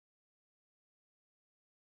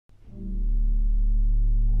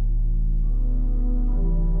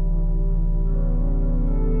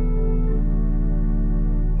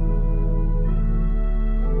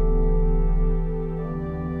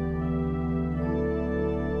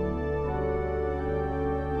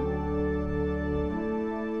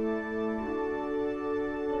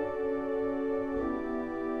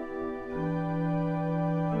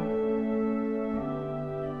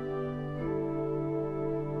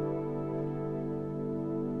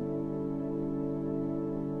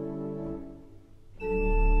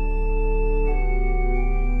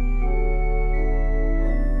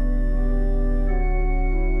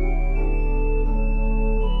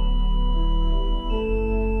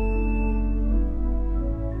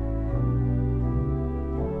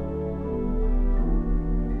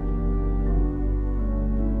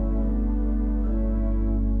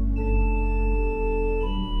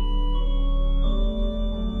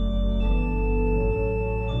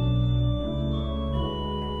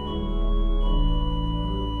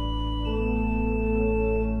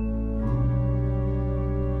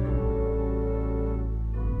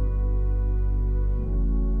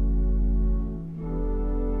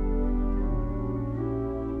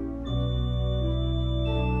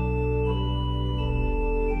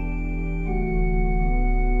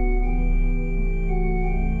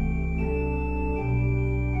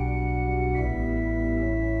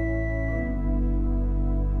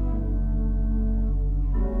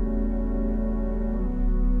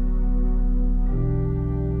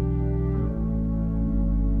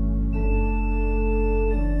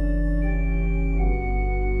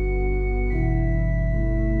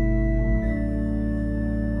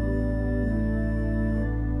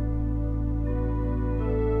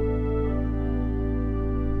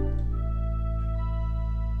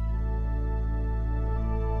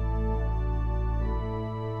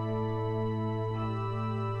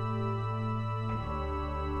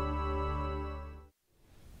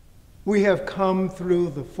we have come through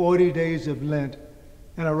the 40 days of Lent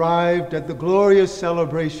and arrived at the glorious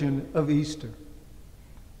celebration of Easter.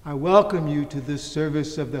 I welcome you to this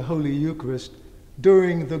service of the Holy Eucharist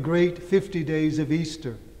during the great 50 days of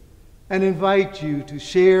Easter and invite you to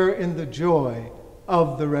share in the joy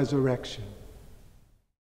of the resurrection.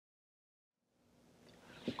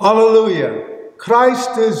 Alleluia!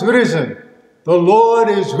 Christ is risen. The Lord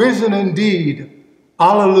is risen indeed.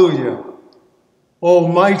 Alleluia!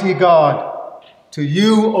 Almighty God, to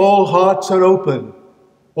you all hearts are open,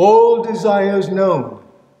 all desires known,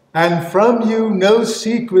 and from you no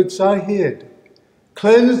secrets are hid.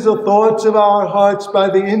 Cleanse the thoughts of our hearts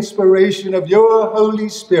by the inspiration of your Holy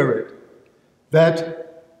Spirit,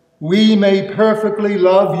 that we may perfectly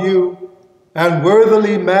love you and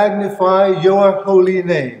worthily magnify your holy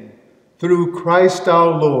name, through Christ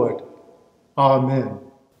our Lord. Amen.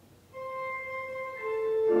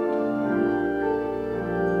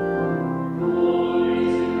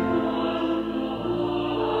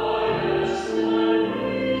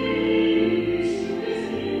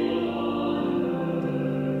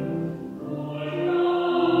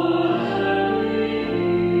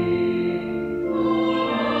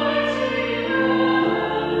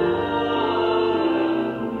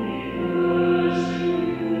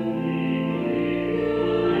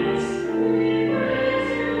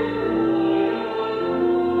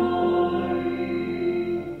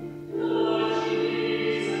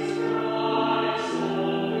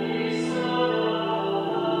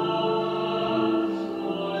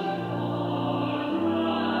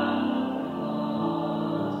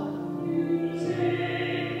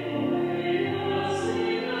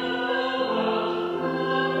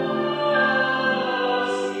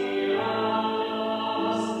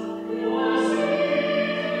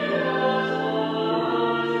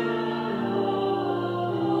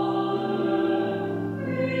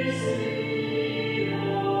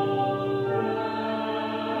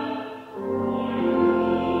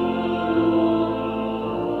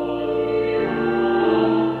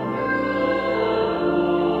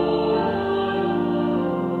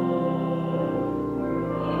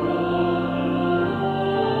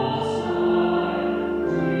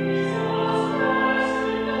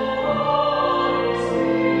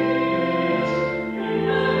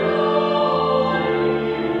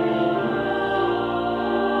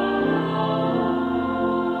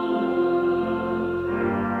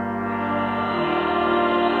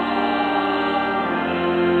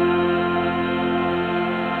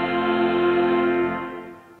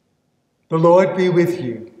 The Lord be with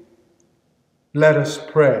you. Let us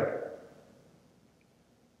pray.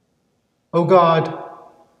 O God,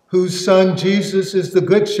 whose Son Jesus is the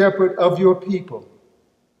good shepherd of your people,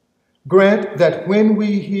 grant that when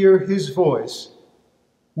we hear his voice,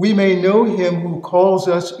 we may know him who calls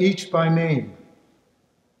us each by name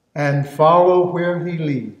and follow where he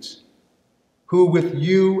leads, who with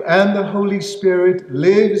you and the Holy Spirit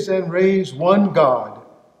lives and reigns one God,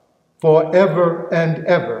 forever and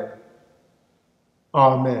ever.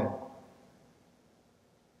 Amen.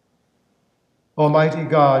 Almighty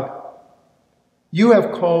God, you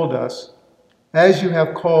have called us, as you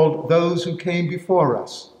have called those who came before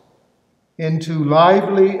us, into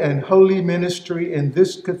lively and holy ministry in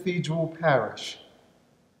this cathedral parish,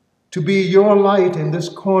 to be your light in this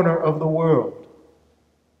corner of the world.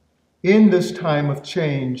 In this time of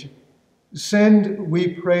change, send, we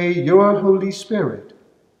pray, your Holy Spirit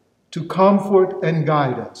to comfort and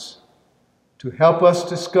guide us, to help us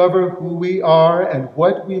discover who we are and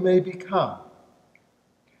what we may become.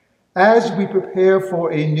 As we prepare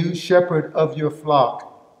for a new shepherd of your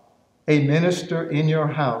flock, a minister in your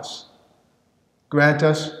house, grant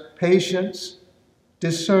us patience,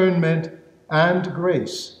 discernment, and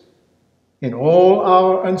grace in all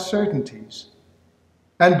our uncertainties,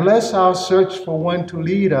 and bless our search for one to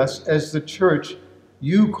lead us as the church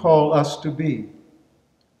you call us to be,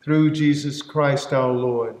 through Jesus Christ our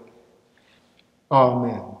Lord.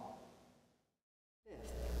 Amen.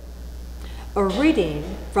 A reading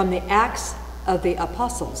from the Acts of the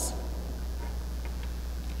Apostles.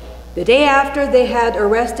 The day after they had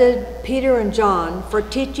arrested Peter and John for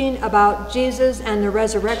teaching about Jesus and the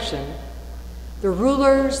resurrection, the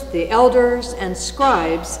rulers, the elders, and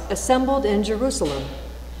scribes assembled in Jerusalem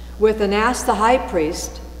with Annas the high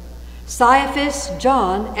priest, Caiaphas,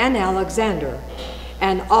 John, and Alexander,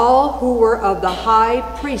 and all who were of the high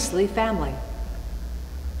priestly family.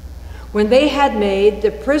 When they had made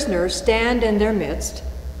the prisoners stand in their midst,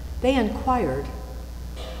 they inquired,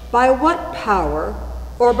 "By what power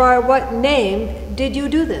or by what name did you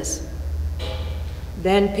do this?"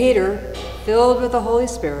 Then Peter, filled with the Holy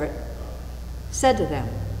Spirit, said to them,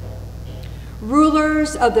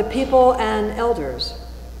 rulers of the people and elders,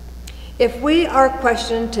 if we are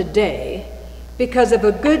questioned today because of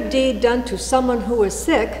a good deed done to someone who is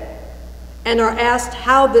sick and are asked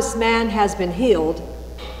how this man has been healed,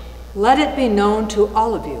 let it be known to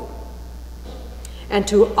all of you and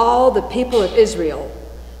to all the people of Israel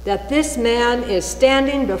that this man is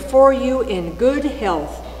standing before you in good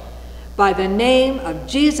health by the name of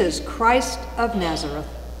Jesus Christ of Nazareth,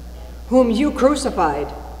 whom you crucified,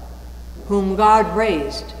 whom God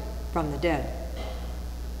raised from the dead.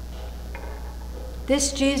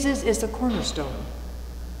 This Jesus is the cornerstone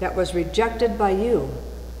that was rejected by you,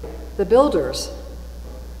 the builders.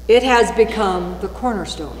 It has become the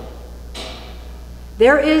cornerstone.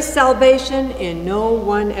 There is salvation in no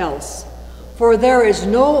one else, for there is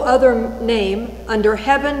no other name under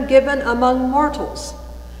heaven given among mortals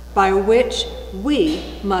by which we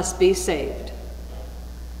must be saved.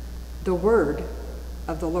 The word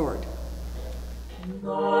of the Lord. The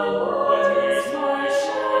Lord is my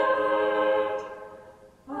shepherd,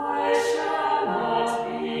 I shall not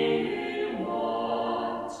be in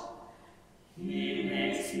want. He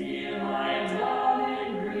makes me lie down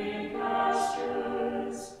in green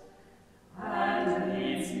pastures, and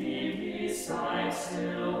leads me beside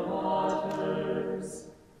still waters.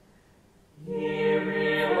 He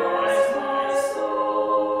revives my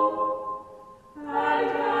soul, and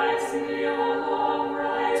guides me along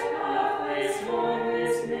right pathways for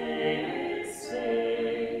his name's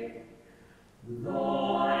sake.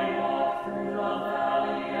 Though I walk through the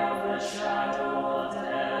valley of the shadow of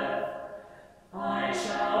death, I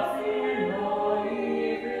shall fear no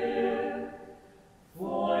evil,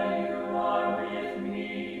 for you are with me.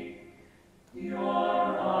 Your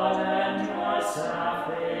rod and your staff,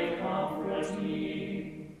 they comfort me.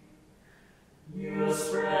 You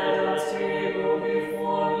spread a table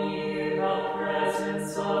before me in the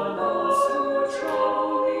presence of those who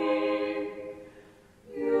trouble me.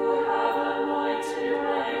 You have anointed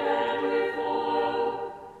my head with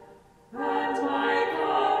oil, and my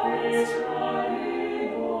cup is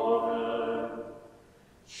running over.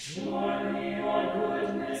 Surely your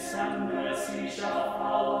goodness and mercy shall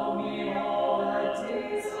follow me all the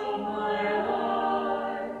days of my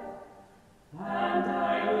life, and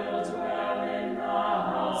I will dwell in the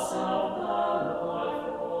house of the Lord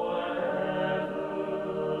forever.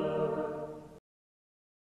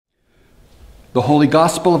 The Holy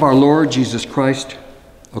Gospel of our Lord Jesus Christ,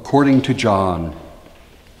 according to John.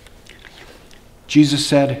 Jesus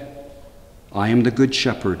said, I am the good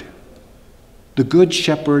shepherd. The good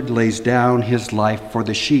shepherd lays down his life for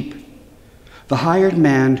the sheep. The hired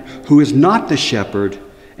man who is not the shepherd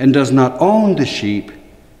and does not own the sheep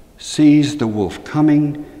sees the wolf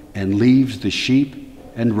coming and leaves the sheep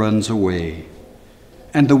and runs away.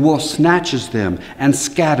 And the wolf snatches them and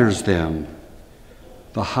scatters them.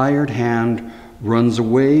 The hired hand runs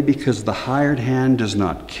away because the hired hand does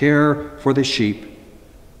not care for the sheep.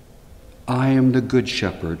 I am the good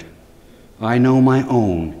shepherd. I know my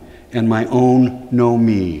own, and my own know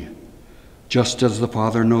me, just as the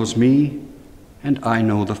Father knows me, and I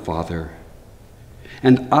know the Father.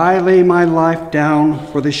 And I lay my life down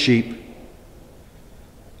for the sheep.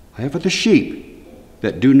 I have other sheep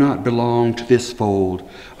that do not belong to this fold.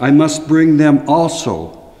 I must bring them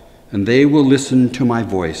also, and they will listen to my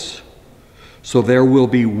voice. So there will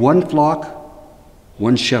be one flock,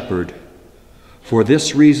 one shepherd. For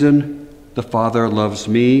this reason, the Father loves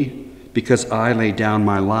me, because I lay down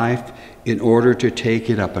my life in order to take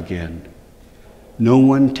it up again. No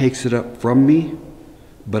one takes it up from me,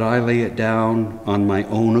 but I lay it down on my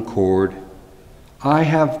own accord. I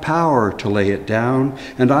have power to lay it down,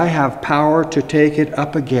 and I have power to take it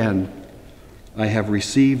up again. I have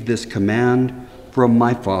received this command from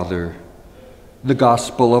my Father. The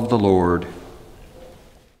Gospel of the Lord.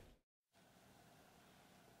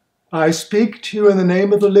 I speak to you in the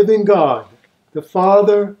name of the living God, the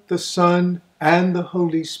Father, the Son, and the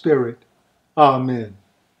Holy Spirit. Amen.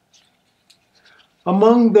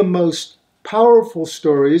 Among the most powerful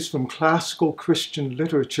stories from classical Christian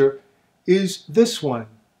literature is this one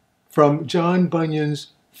from John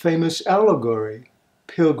Bunyan's famous allegory,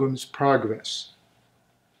 Pilgrim's Progress.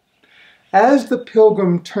 As the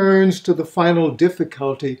pilgrim turns to the final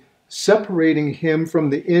difficulty separating him from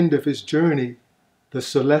the end of his journey, the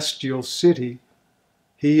celestial city,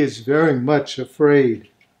 he is very much afraid.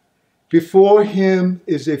 Before him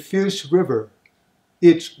is a fierce river,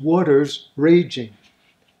 its waters raging.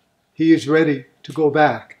 He is ready to go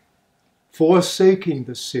back, forsaking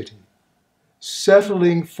the city,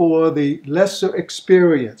 settling for the lesser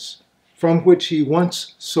experience from which he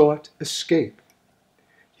once sought escape.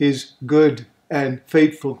 His good and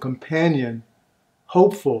faithful companion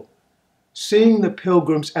hopeful, seeing the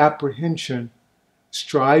pilgrim's apprehension,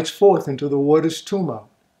 strides forth into the water's tumult.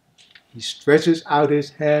 He stretches out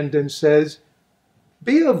his hand and says,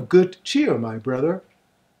 "Be of good cheer, my brother.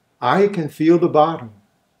 I can feel the bottom,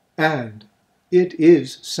 and it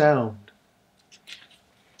is sound."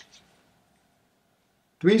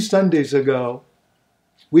 3 Sundays ago,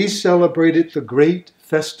 we celebrated the great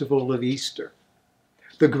festival of Easter.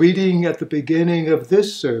 The greeting at the beginning of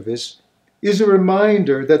this service is a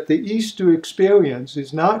reminder that the Easter experience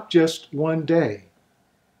is not just one day,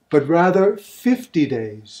 but rather 50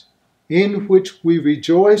 days in which we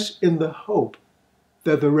rejoice in the hope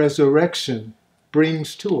that the resurrection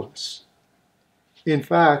brings to us. In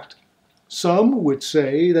fact, some would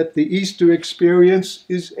say that the Easter experience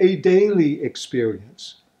is a daily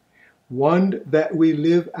experience, one that we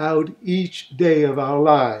live out each day of our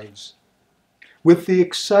lives, with the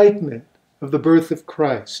excitement of the birth of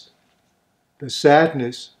Christ, the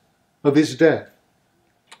sadness of his death,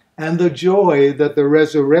 and the joy that the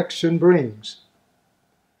resurrection brings.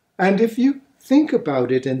 And if you think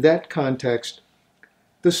about it in that context,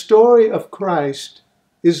 the story of Christ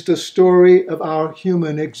is the story of our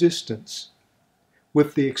human existence,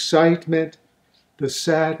 with the excitement, the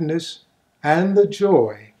sadness, and the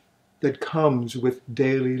joy that comes with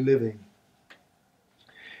daily living.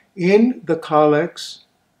 In the collects,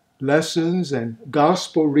 lessons, and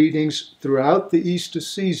gospel readings throughout the Easter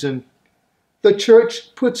season, the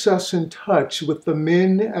Church puts us in touch with the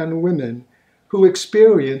men and women who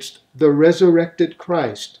experienced the resurrected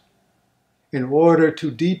Christ in order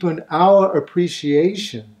to deepen our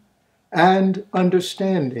appreciation and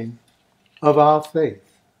understanding of our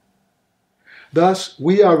faith. Thus,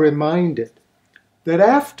 we are reminded that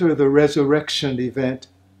after the resurrection event,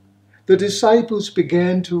 the disciples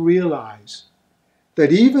began to realize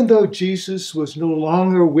that even though Jesus was no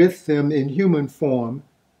longer with them in human form,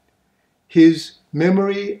 his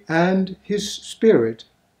memory and his spirit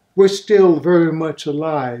were still very much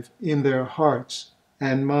alive in their hearts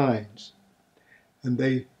and minds. And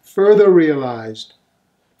they further realized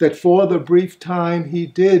that for the brief time he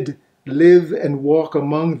did live and walk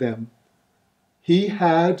among them, he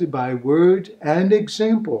had, by word and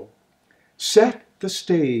example, set the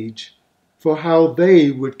stage for how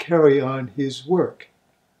they would carry on his work,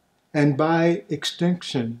 and by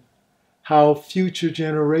extension, how future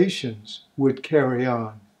generations would carry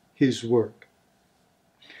on his work.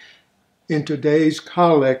 In today's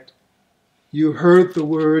collect, you heard the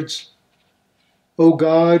words, "O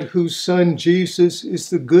God, whose Son Jesus is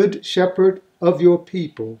the good shepherd of your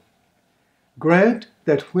people, grant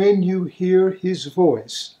that when you hear his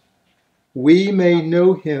voice, we may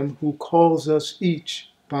know him who calls us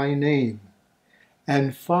each by name,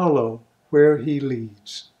 and follow where he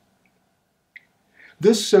leads."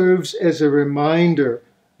 This serves as a reminder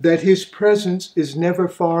that his presence is never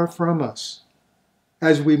far from us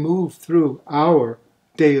as we move through our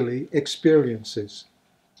daily experiences.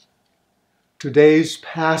 Today's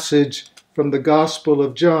passage from the Gospel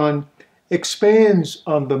of John expands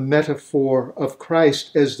on the metaphor of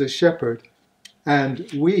Christ as the shepherd and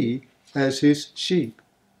we as his sheep.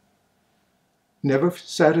 Never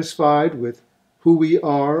satisfied with who we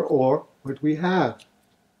are or what we have,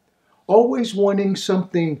 always wanting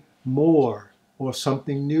something more or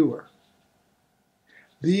something newer.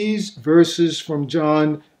 These verses from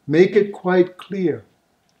John make it quite clear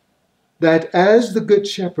that as the Good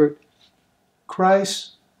Shepherd,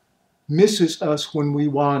 Christ misses us when we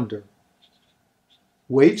wander,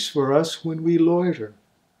 waits for us when we loiter,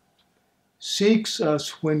 seeks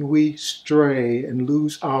us when we stray and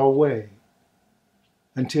lose our way,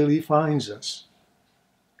 until he finds us.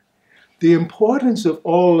 The importance of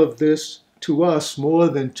all of this to us, more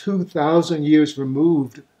than 2,000 years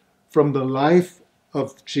removed from the life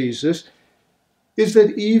of Jesus, is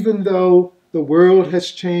that even though the world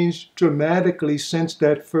has changed dramatically since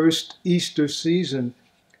that first Easter season,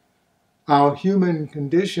 our human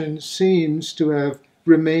condition seems to have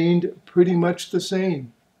remained pretty much the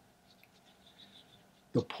same.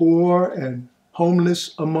 The poor and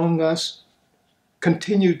homeless among us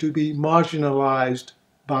continue to be marginalized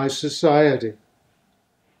by society,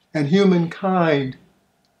 and humankind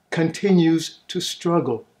continues to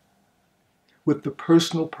struggle with the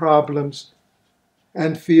personal problems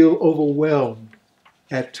and feel overwhelmed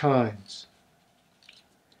at times.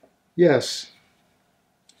 Yes,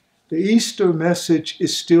 the Easter message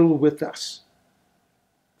is still with us,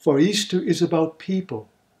 for Easter is about people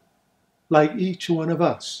like each one of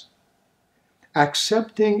us,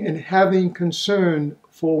 accepting and having concern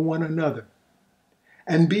for one another,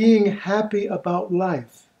 and being happy about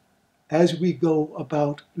life as we go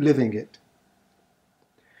about living it.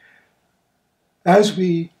 As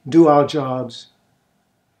we do our jobs,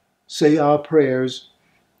 say our prayers,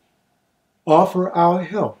 offer our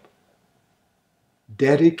help,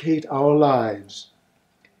 dedicate our lives,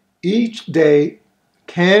 each day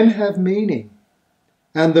can have meaning,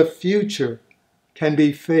 and the future can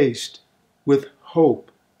be faced with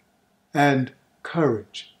hope and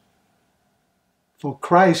courage. For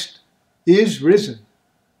Christ is risen.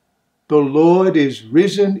 The Lord is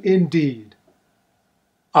risen indeed.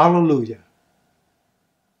 Alleluia.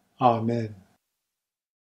 Amen.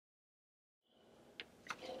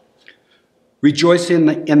 Rejoice in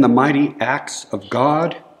the mighty acts of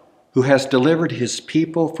God, who has delivered his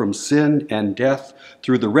people from sin and death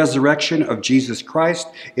through the resurrection of Jesus Christ,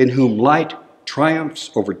 in whom light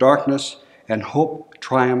triumphs over darkness and hope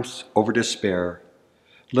triumphs over despair.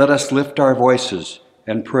 Let us lift our voices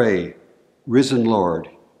and pray, Risen Lord,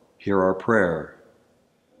 hear our prayer.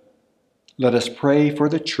 Let us pray for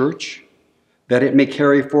the church, that it may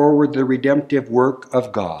carry forward the redemptive work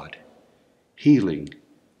of God, healing,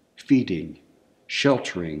 feeding,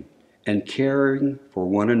 sheltering, and caring for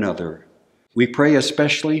one another. We pray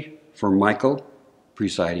especially for Michael,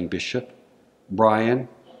 presiding bishop, Brian,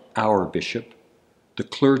 our bishop, the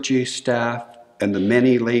clergy, staff, and the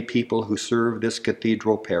many lay people who serve this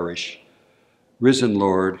cathedral parish. Risen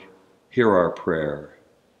Lord, hear our prayer.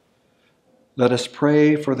 Let us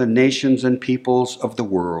pray for the nations and peoples of the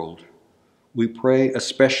world. We pray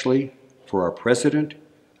especially for our president,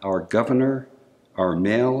 our governor, our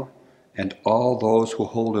mayor, and all those who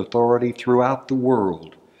hold authority throughout the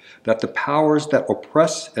world, that the powers that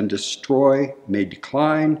oppress and destroy may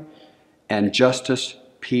decline, and justice,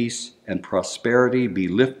 peace, and prosperity be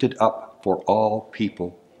lifted up for all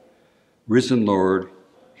people. Risen Lord,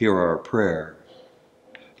 hear our prayer.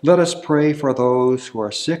 Let us pray for those who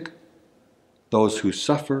are sick, those who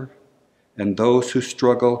suffer, and those who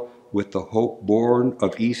struggle with the hope born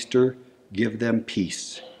of Easter. Give them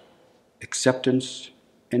peace, acceptance,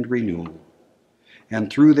 and renewal. And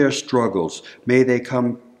through their struggles, may they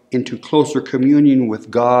come into closer communion with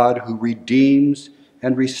God, who redeems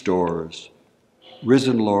and restores.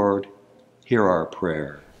 Risen Lord, hear our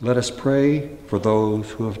prayer. Let us pray for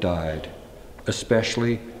those who have died,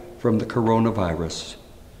 especially from the coronavirus.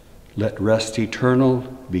 Let rest eternal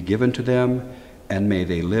be given to them, and may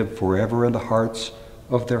they live forever in the hearts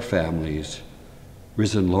of their families.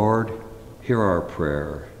 Risen Lord, hear our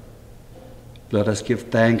prayer. Let us give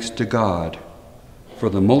thanks to God for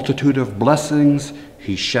the multitude of blessings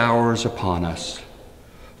he showers upon us,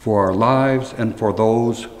 for our lives and for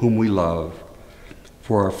those whom we love,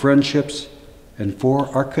 for our friendships and for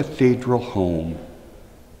our cathedral home.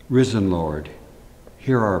 Risen Lord,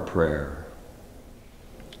 hear our prayer.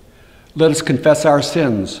 Let us confess our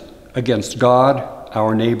sins against God,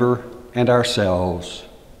 our neighbor, and ourselves.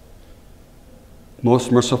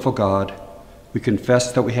 Most merciful God, we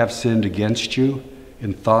confess that we have sinned against you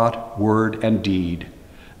in thought, word, and deed,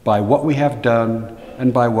 by what we have done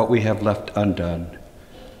and by what we have left undone.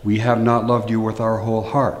 We have not loved you with our whole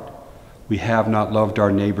heart. We have not loved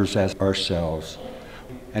our neighbors as ourselves,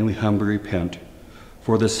 and we humbly repent.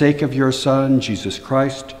 For the sake of your Son, Jesus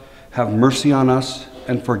Christ, have mercy on us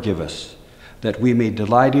and forgive us, that we may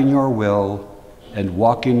delight in your will and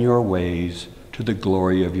walk in your ways to the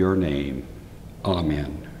glory of your name.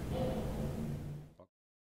 Amen.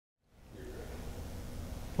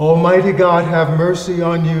 Almighty God, have mercy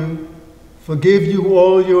on you, forgive you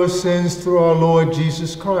all your sins through our Lord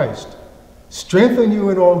Jesus Christ, strengthen you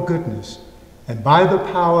in all goodness, and by the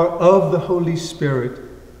power of the Holy Spirit,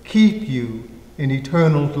 keep you in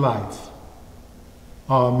eternal life.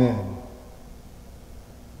 Amen.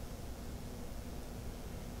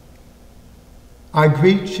 I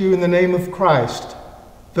greet you in the name of Christ.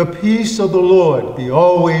 The peace of the Lord be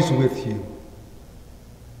always with you.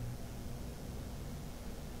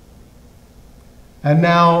 And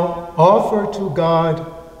now offer to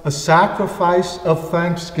God a sacrifice of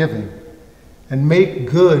thanksgiving and make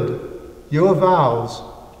good your vows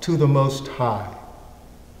to the Most High.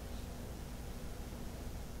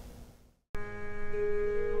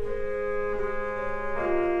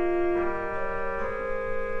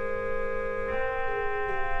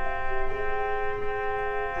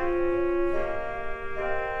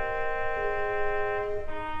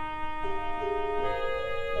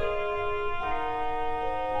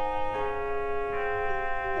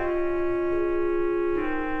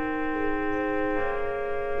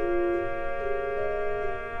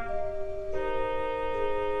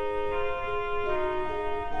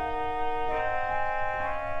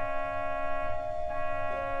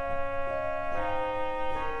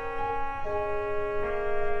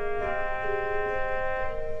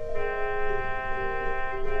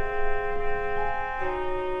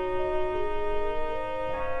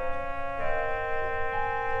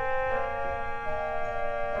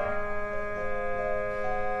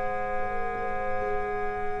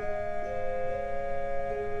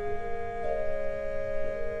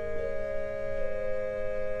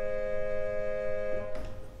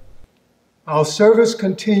 Our service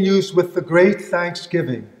continues with the great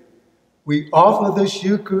thanksgiving. We offer this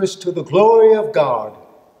Eucharist to the glory of God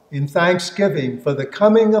in thanksgiving for the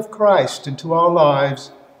coming of Christ into our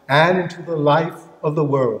lives and into the life of the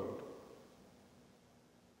world.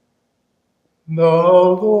 The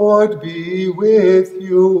Lord be with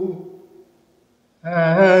you,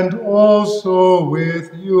 and also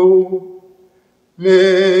with you.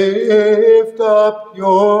 Lift up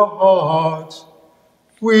your hearts.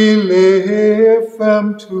 We lift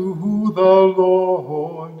them to the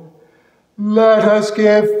Lord. Let us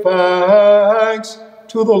give thanks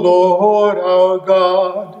to the Lord our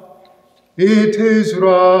God. It is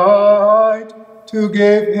right to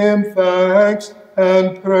give him thanks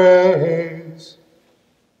and praise.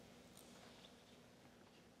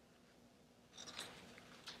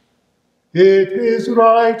 It is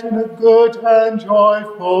right and a good and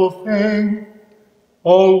joyful thing,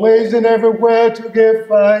 always and everywhere to give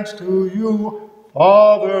thanks to you,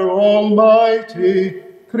 Father Almighty,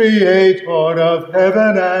 Creator of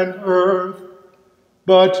heaven and earth.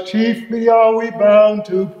 But chiefly are we bound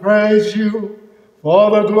to praise you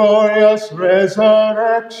for the glorious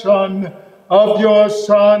resurrection of your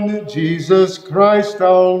Son, Jesus Christ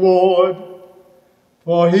our Lord.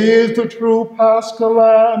 For he is the true Paschal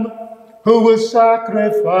Lamb who was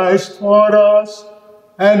sacrificed for us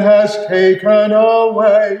and has taken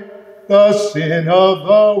away the sin of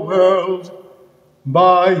the world.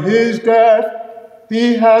 By his death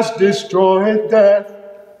he has destroyed death,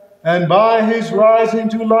 and by his rising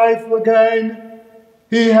to life again,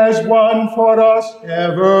 he has won for us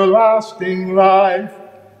everlasting life.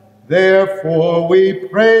 Therefore we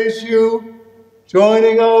praise you,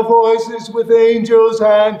 joining our voices with angels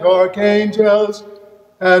and archangels,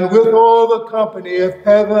 and with all the company of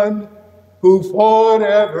heaven, who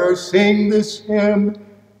forever sing this hymn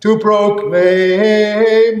to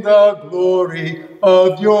proclaim the glory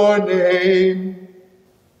of your name.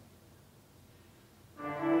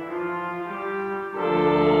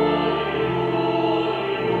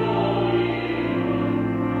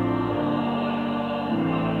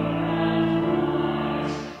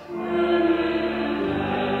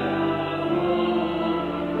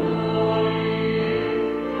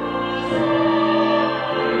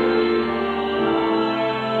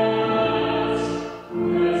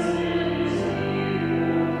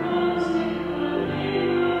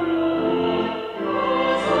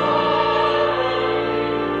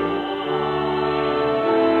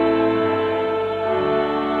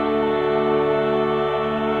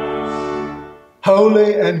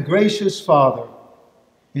 Holy and gracious Father,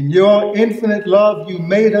 in your infinite love you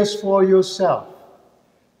made us for yourself.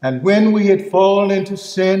 And when we had fallen into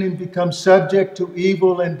sin and become subject to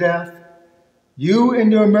evil and death, you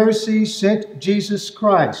in your mercy sent Jesus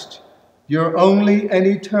Christ, your only and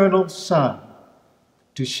eternal Son,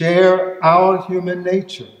 to share our human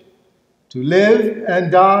nature, to live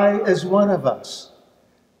and die as one of us,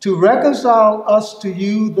 to reconcile us to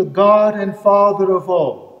you, the God and Father of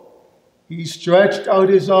all. He stretched out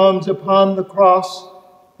his arms upon the cross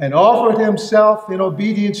and offered himself in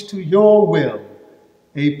obedience to your will,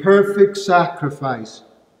 a perfect sacrifice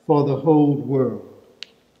for the whole world.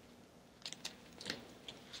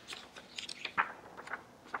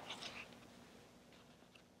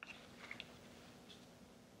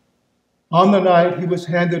 On the night he was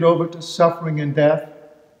handed over to suffering and death,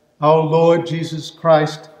 our Lord Jesus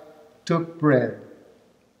Christ took bread.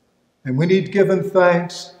 And when he'd given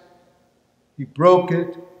thanks, he broke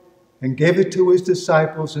it and gave it to his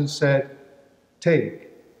disciples and said,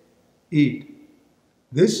 "Take, eat.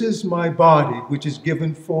 This is my body, which is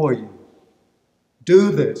given for you.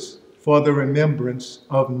 Do this for the remembrance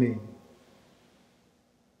of me."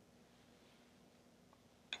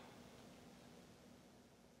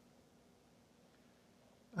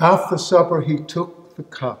 After supper, he took the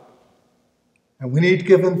cup, and when he'd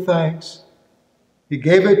given thanks, he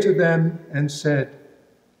gave it to them and said,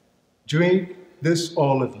 "Drink this,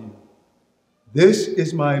 all of you. This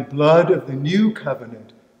is my blood of the new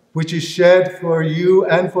covenant, which is shed for you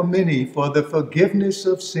and for many for the forgiveness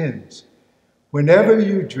of sins. Whenever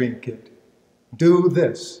you drink it, do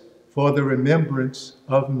this for the remembrance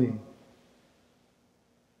of me."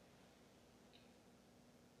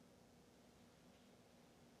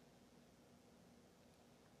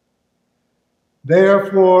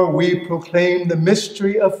 Therefore, we proclaim the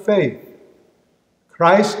mystery of faith.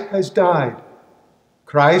 Christ has died.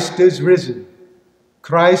 Christ is risen.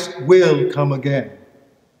 Christ will come again.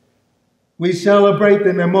 We celebrate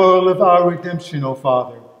the memorial of our redemption, O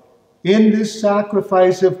Father, in this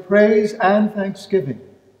sacrifice of praise and thanksgiving,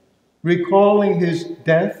 recalling his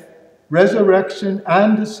death, resurrection,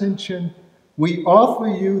 and ascension, we offer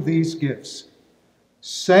you these gifts.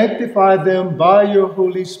 Sanctify them by your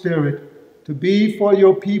Holy Spirit to be for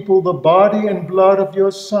your people the body and blood of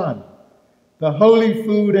your Son, the holy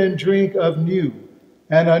food and drink of new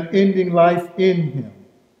and unending life in him.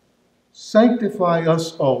 Sanctify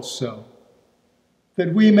us also,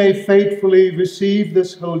 that we may faithfully receive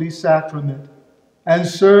this holy sacrament and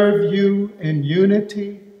serve you in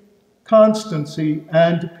unity, constancy,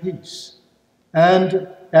 and peace, and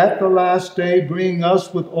at the last day bring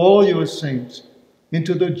us with all your saints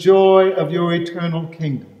into the joy of your eternal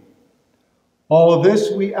kingdom. All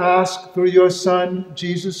this we ask through your Son,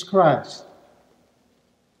 Jesus Christ.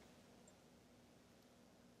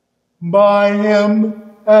 By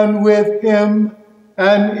him, and with him,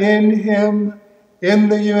 and in him, in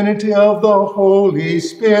the unity of the Holy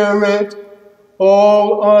Spirit,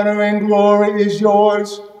 all honor and glory is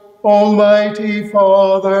yours, Almighty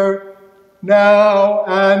Father, now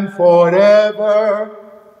and forever.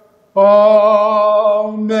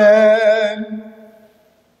 Amen.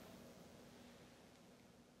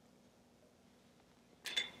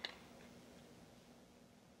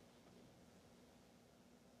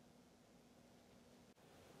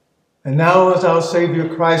 And now, as our Savior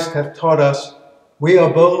Christ hath taught us, we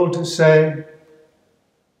are bold to say,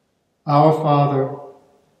 Our Father,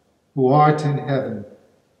 who art in heaven,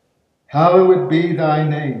 hallowed be thy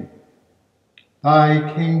name.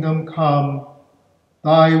 Thy kingdom come,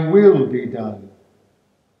 thy will be done,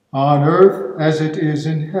 on earth as it is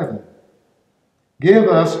in heaven. Give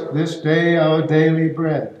us this day our daily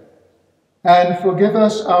bread, and forgive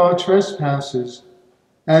us our trespasses,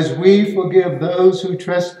 as we forgive those who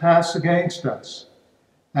trespass against us.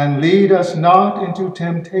 And lead us not into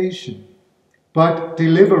temptation, but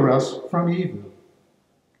deliver us from evil.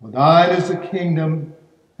 For thine is the kingdom,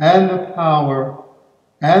 and the power,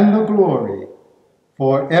 and the glory,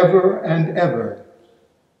 forever and ever.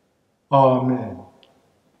 Amen.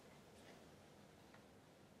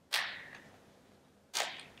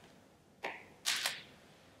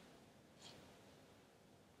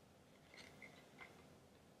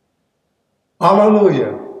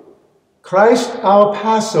 Alleluia. Christ our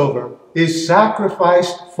Passover is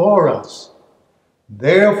sacrificed for us.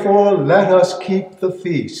 Therefore let us keep the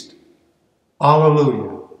feast.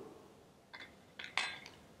 Alleluia.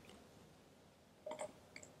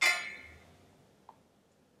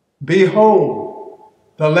 Behold,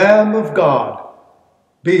 the Lamb of God.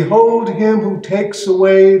 Behold him who takes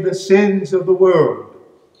away the sins of the world.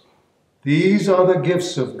 These are the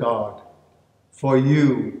gifts of God for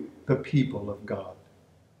you, the people of God.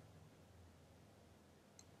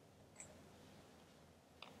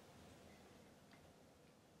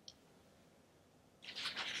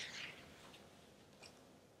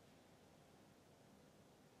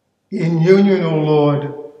 In union, O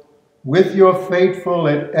Lord, with your faithful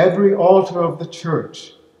at every altar of the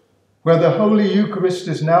church, where the Holy Eucharist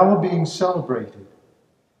is now being celebrated,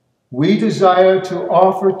 we desire to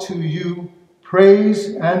offer to you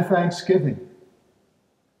praise and thanksgiving.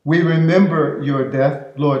 We remember your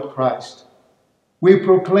death, Lord Christ. We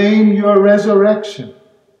proclaim your resurrection.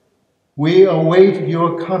 We await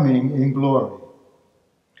your coming in glory.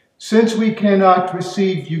 Since we cannot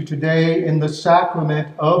receive you today in the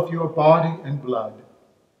sacrament of your body and blood,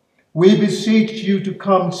 we beseech you to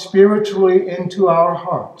come spiritually into our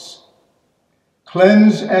hearts.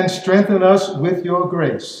 Cleanse and strengthen us with your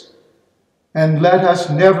grace, and let us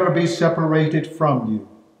never be separated from you.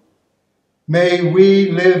 May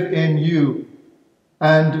we live in you,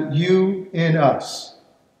 and you in us,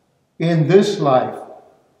 in this life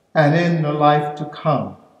and in the life to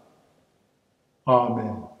come.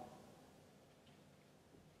 Amen.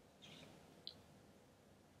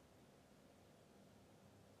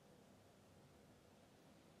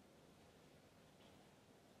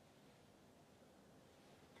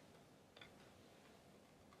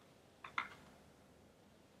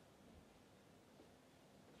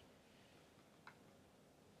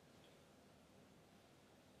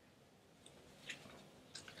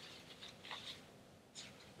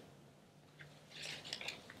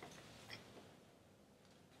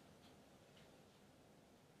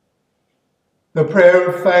 The prayer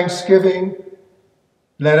of thanksgiving.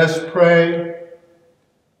 Let us pray.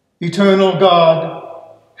 Eternal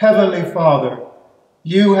God, Heavenly Father,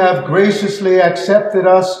 you have graciously accepted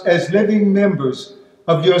us as living members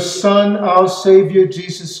of your Son, our Savior,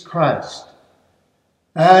 Jesus Christ.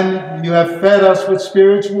 And you have fed us with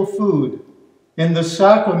spiritual food in the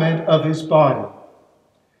sacrament of his body.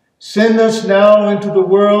 Send us now into the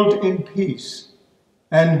world in peace,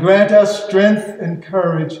 and grant us strength and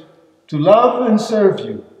courage to love and serve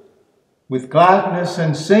you. with gladness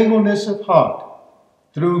and singleness of heart,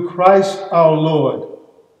 through Christ our Lord.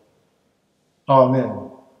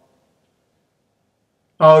 Amen.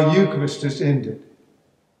 Our Eucharist is ended.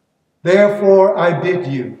 Therefore I bid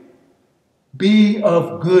you, be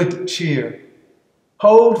of good cheer.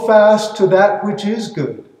 Hold fast to that which is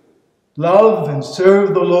good. Love and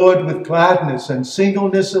serve the Lord with gladness and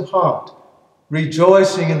singleness of heart,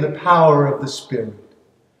 rejoicing in the power of the Spirit.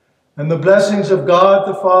 And the blessings of God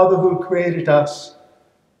the Father who created us,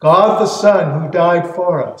 God the Son who died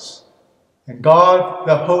for us, and God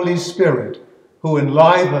the Holy Spirit who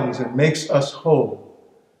enlivens and makes us whole,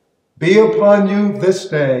 be upon you this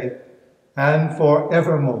day and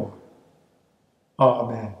forevermore.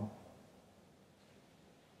 Amen.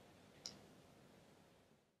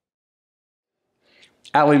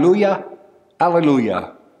 Alleluia,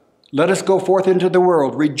 alleluia. Let us go forth into the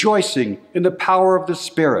world, rejoicing in the power of the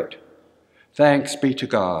Spirit. Thanks be to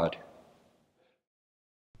God.